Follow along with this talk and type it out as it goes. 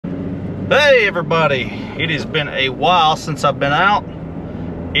Hey everybody, it has been a while since I've been out.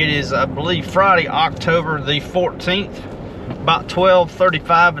 It is, I believe, Friday, October the 14th, about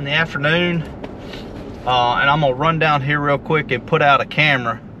 12:35 in the afternoon. And I'm gonna run down here real quick and put out a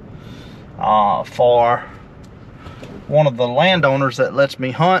camera for one of the landowners that lets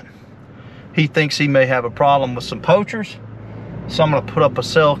me hunt. He thinks he may have a problem with some poachers, so I'm gonna put up a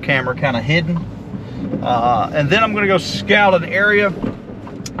cell camera kind of hidden. And then I'm gonna go scout an area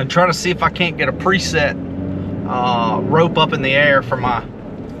and try to see if I can't get a preset rope up in the air for my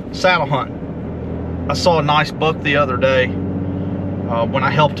saddle hunt. I saw a nice buck the other day when I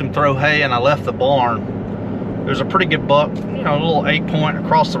helped him throw hay and I left the barn. There's a pretty good buck, you know, a little 8-point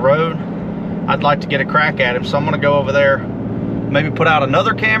across the road. I'd like to get a crack at him, so I'm gonna go over there, maybe put out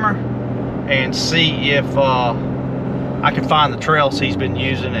another camera and see if I can find the trails he's been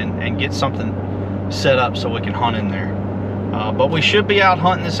using and get something set up so we can hunt in there. But we should be out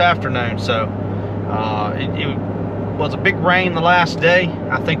hunting this afternoon. So it was a big rain the last day.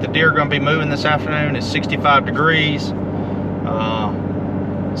 I think the deer are going to be moving this afternoon. It's 65 degrees.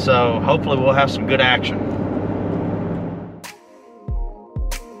 So hopefully we'll have some good action.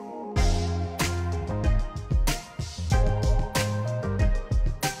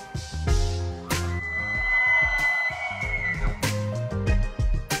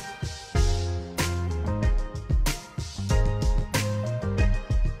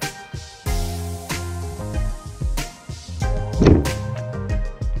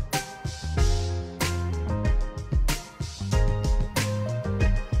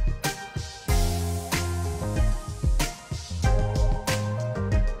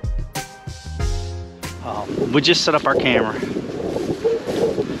 We just set up our camera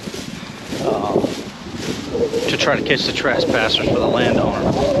to try to catch the trespassers for the landowner.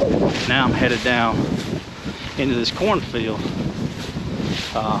 Now I'm headed down into this cornfield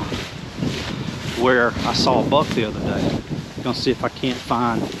where I saw a buck the other day. Gonna see if I can't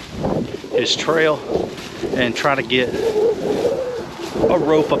find his trail and try to get a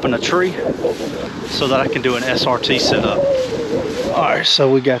rope up in a tree so that I can do an SRT setup. All right, so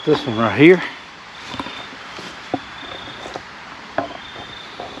we got this one right here.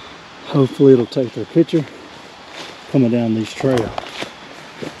 Hopefully it'll take their picture coming down these trails.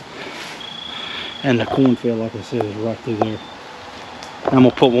 And the cornfield, like I said, is right through there. I'm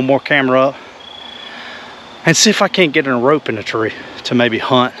gonna put one more camera up and see if I can't get a rope in the tree to maybe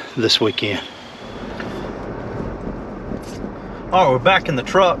hunt this weekend. All right, we're back in the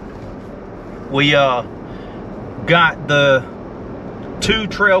truck. We got the three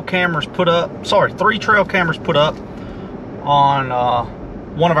trail cameras put up on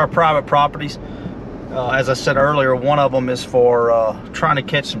one of our private properties. As I said earlier, one of them is for trying to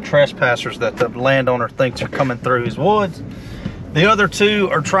catch some trespassers that the landowner thinks are coming through his woods. The other two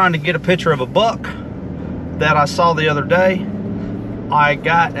are trying to get a picture of a buck that I saw the other day. I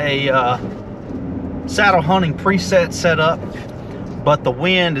got a saddle hunting preset set up, but the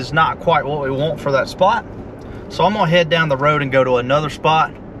wind is not quite what we want for that spot. So I'm gonna head down the road and go to another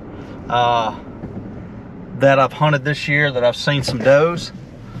spot that I've hunted this year that I've seen some does.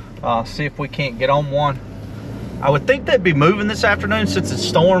 See if we can't get on one. I would think they'd be moving this afternoon since it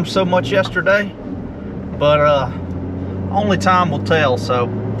stormed so much yesterday, but only time will tell. So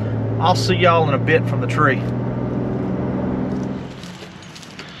I'll see y'all in a bit from the tree.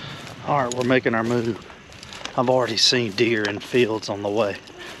 All right, we're making our move. I've already seen deer in fields on the way,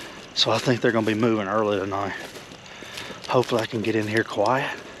 so I think they're gonna be moving early tonight. Hopefully I can get in here quiet,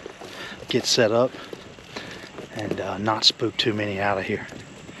 get set up, and not spook too many out of here.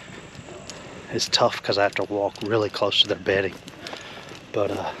 It's tough because I have to walk really close to their bedding,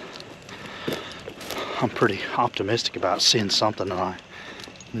 but I'm pretty optimistic about seeing something tonight.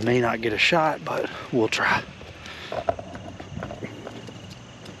 May not get a shot, but we'll try.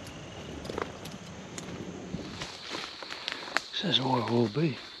 This is where we'll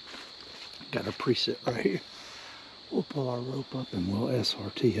be. Got a preset right here. We'll pull our rope up and we'll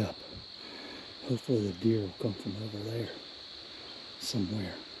SRT up. Hopefully the deer will come from over there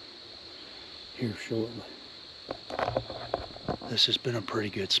somewhere here shortly. This has been a pretty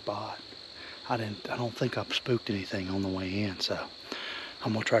good spot. I don't think I've spooked anything on the way in, so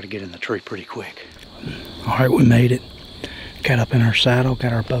I'm gonna try to get in the tree pretty quick. All right, we made it. Got up in our saddle,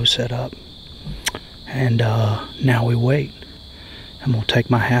 got our bow set up, and now we wait. I'm gonna take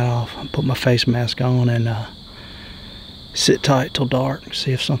my hat off and put my face mask on and sit tight till dark,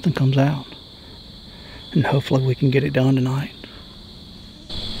 see if something comes out. And hopefully we can get it done tonight.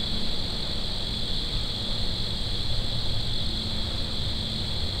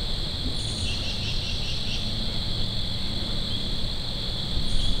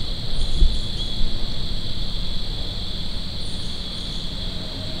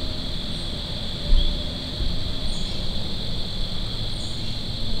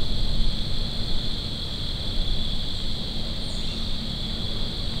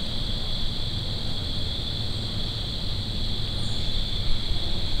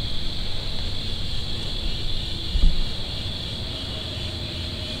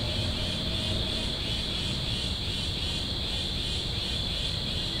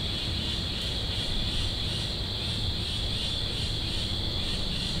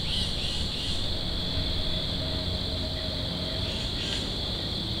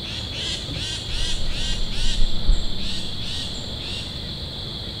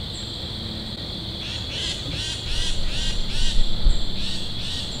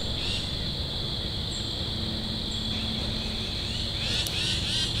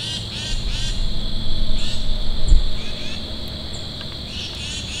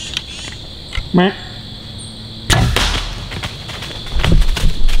 Meh.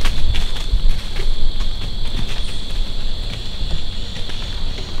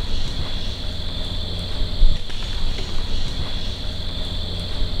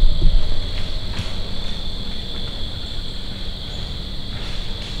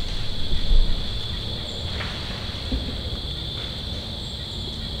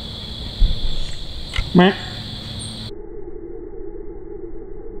 Meh.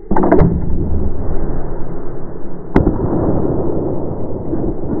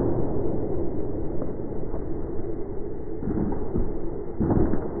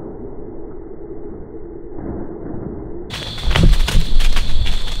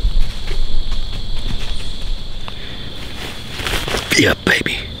 Yeah,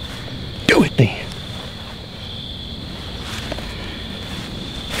 baby. Do it then.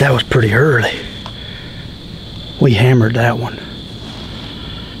 That was pretty early. We hammered that one.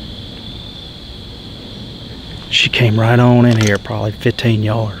 She came right on in here, probably 15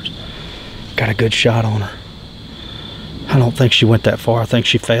 yards. Got a good shot on her. I don't think she went that far. I think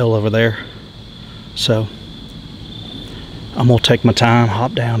she fell over there. So I'm gonna take my time,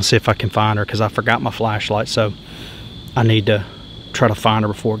 hop down and see if I can find her, because I forgot my flashlight. So I need to try to find her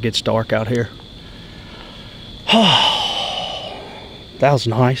before it gets dark out here. That was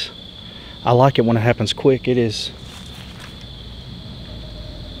nice. I like it when it happens quick. It is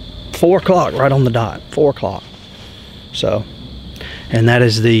 4 o'clock, right on the dot, 4 o'clock. So, and that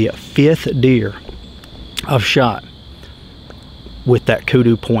is the 5th deer I've shot with that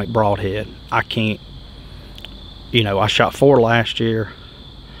KuduPoint Broadhead. I can't, you know, I shot 4 last year,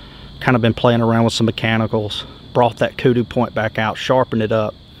 kind of been playing around with some mechanicals, brought that KuduPoint back out, sharpened it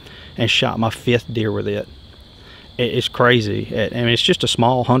up, and shot my 5th deer with it. It's crazy. I mean, it's just a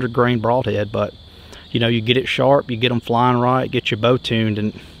small 100 grain broadhead, but you know, you get it sharp, you get them flying right, get your bow tuned,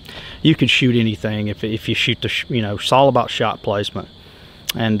 and you can shoot anything if you shoot the, you know, it's all about shot placement.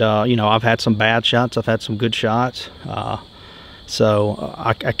 And you know, I've had some bad shots, I've had some good shots, so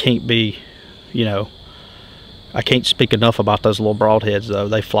I can't be, you know, I can't speak enough about those little broadheads though.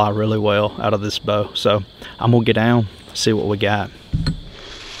 They fly really well out of this bow. So I'm gonna get down, see what we got.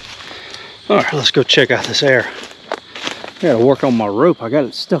 All right, let's go check out this air. I gotta work on my rope. I got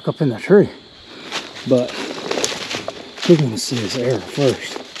it stuck up in the tree, but we're gonna see this air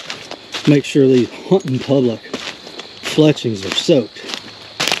first. Make sure these hunting public fletchings are soaked.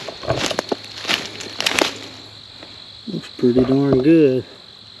 Looks pretty darn good.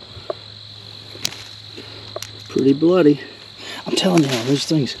 Pretty bloody. I'm telling y'all, those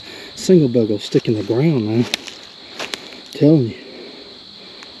things, single bug will stick in the ground, man. I'm telling you.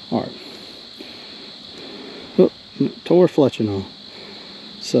 All right. Oh, tore fletching on.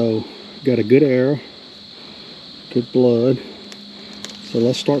 So, got a good arrow, good blood. So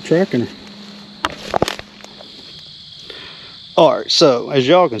let's start tracking her. All right, so as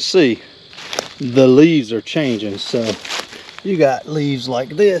y'all can see, the leaves are changing. So you got leaves like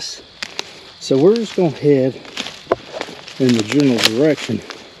this. So we're just gonna head in the general direction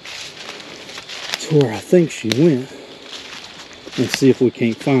to where I think she went and see if we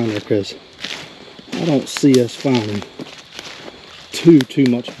can't find her, because I don't see us finding too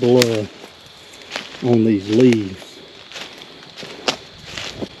much blood on these leaves.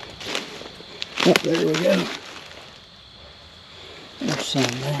 Oh, there we go. There's some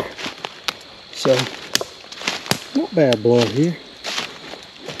there. So, not bad blood here.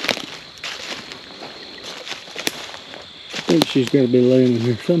 I think she's got to be laying in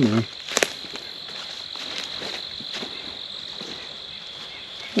here somewhere.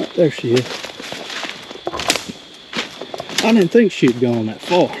 Oh, there she is. I didn't think she'd gone that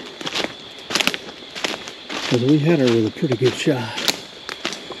far, because we had her with a pretty good shot.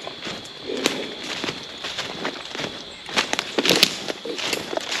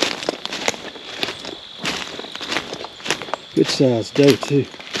 Good sized doe too.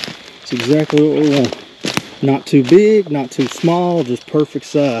 It's exactly what we want. Not too big, not too small, just perfect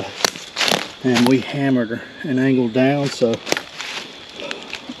size. And we hammered her and angled down, so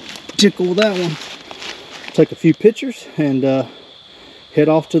tickle with that one. Take a few pictures and head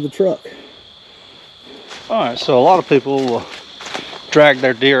off to the truck. Alright, so a lot of people will drag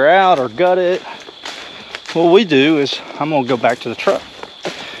their deer out or gut it. What we do is I'm gonna go back to the truck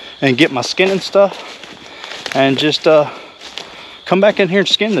and get my skinning stuff and just come back in here and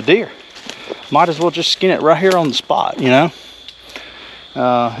skin the deer. Might as well just skin it right here on the spot, you know,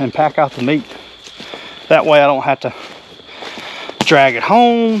 and pack out the meat. That way I don't have to drag it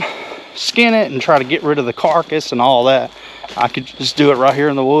home, skin it, and try to get rid of the carcass and all that. I could just do it right here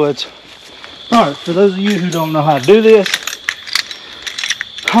in the woods. All right, for those of you who don't know how to do this,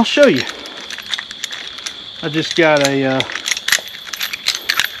 I'll show you. I just got a,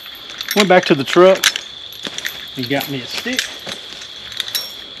 went back to the truck and got me a stick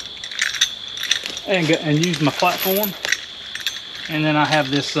and used my platform. And then I have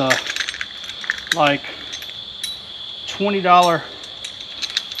this like $20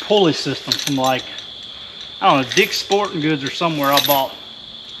 pulley system from like, I don't know, Dick's Sporting Goods or somewhere I bought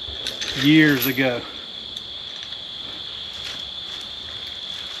years ago.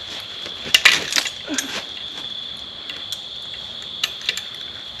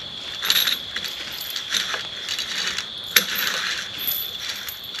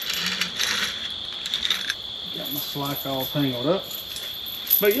 Got my slack all tangled up.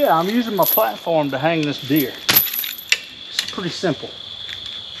 But yeah, I'm using my platform to hang this deer. It's pretty simple.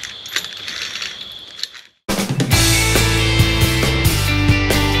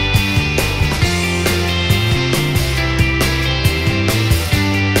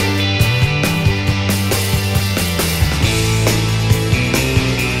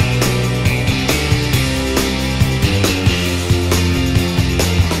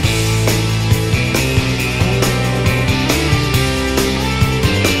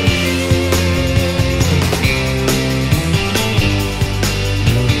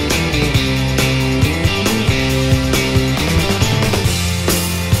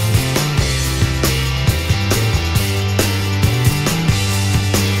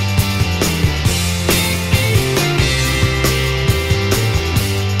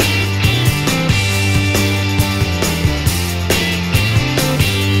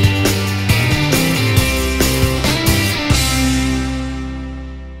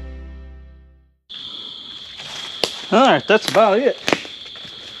 Alright, that's about it.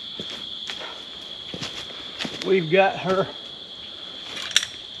 We've got her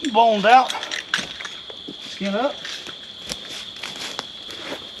boned out, skin up,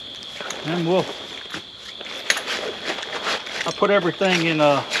 and I put everything in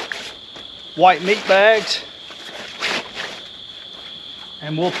white meat bags,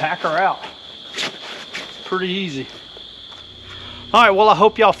 and we'll pack her out. Pretty easy. All right, well, I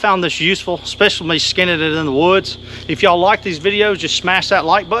hope y'all found this useful, especially me skinning it in the woods. If y'all like these videos, just smash that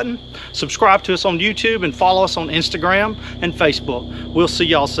like button, subscribe to us on YouTube, and follow us on Instagram and Facebook. We'll see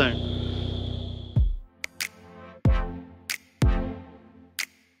y'all soon.